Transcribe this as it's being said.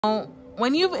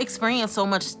When you've experienced so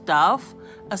much stuff,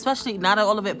 especially not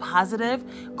all of it positive,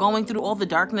 going through all the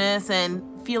darkness and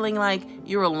feeling like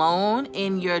you're alone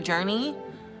in your journey,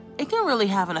 it can really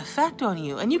have an effect on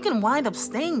you. And you can wind up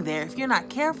staying there if you're not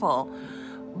careful.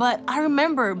 But I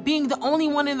remember being the only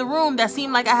one in the room that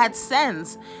seemed like I had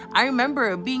sense. I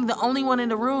remember being the only one in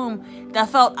the room that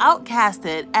felt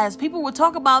outcasted as people would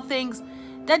talk about things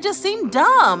that just seemed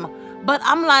dumb. But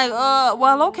I'm like,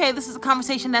 well, okay, this is a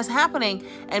conversation that's happening,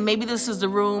 and maybe this is the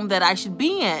room that I should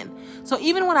be in. So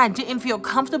even when I didn't feel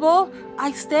comfortable,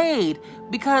 I stayed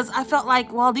because I felt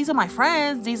like, well, these are my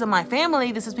friends, these are my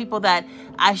family, this is people that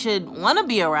I should want to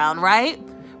be around, right?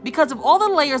 Because of all the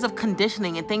layers of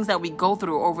conditioning and things that we go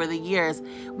through over the years,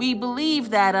 we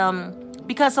believe that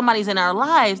because somebody's in our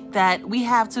lives, that we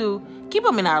have to keep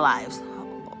them in our lives.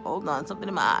 Hold on, something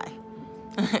in my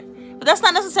eye. But that's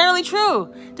not necessarily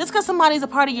true. Just because somebody's a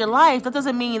part of your life, that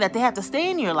doesn't mean that they have to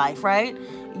stay in your life, right?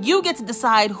 You get to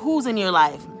decide who's in your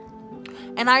life.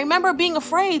 And I remember being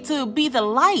afraid to be the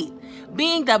light,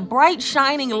 being that bright,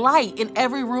 shining light in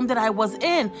every room that I was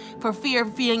in for fear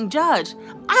of being judged.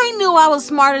 I knew I was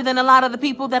smarter than a lot of the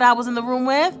people that I was in the room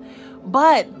with,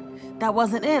 but that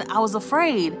wasn't it. I was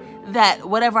afraid that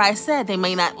whatever I said, they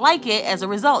may not like it as a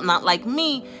result, not like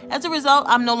me. As a result,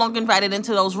 I'm no longer invited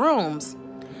into those rooms.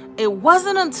 It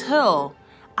wasn't until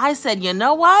I said, you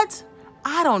know what?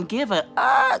 I don't give a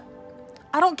I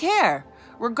don't care.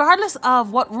 Regardless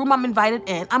of what room I'm invited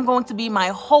in, I'm going to be my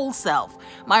whole self,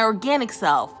 my organic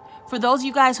self. For those of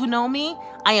you guys who know me,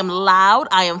 I am loud,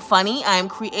 I am funny, I am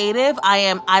creative,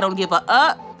 I don't give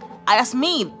a That's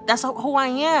me. That's who I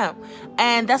am.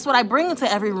 And that's what I bring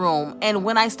into every room. And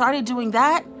when I started doing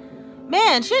that,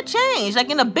 man, shit changed, like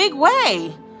in a big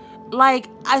way. Like,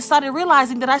 I started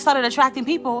realizing that I started attracting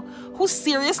people who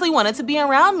seriously wanted to be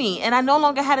around me, and I no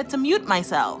longer had to mute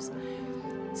myself.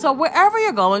 So wherever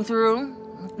you're going through,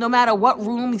 no matter what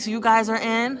rooms you guys are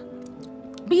in,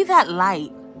 be that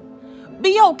light.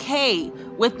 Be okay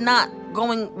with not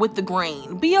going with the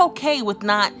grain. Be okay with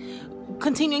not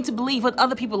continuing to believe what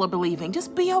other people are believing.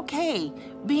 Just be okay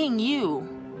being you.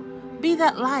 Be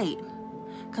that light.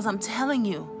 Because I'm telling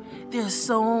you, there's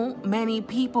so many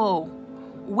people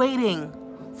waiting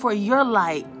for your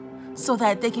light so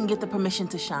that they can get the permission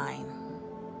to shine.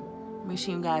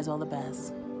 Wishing you guys all the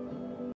best.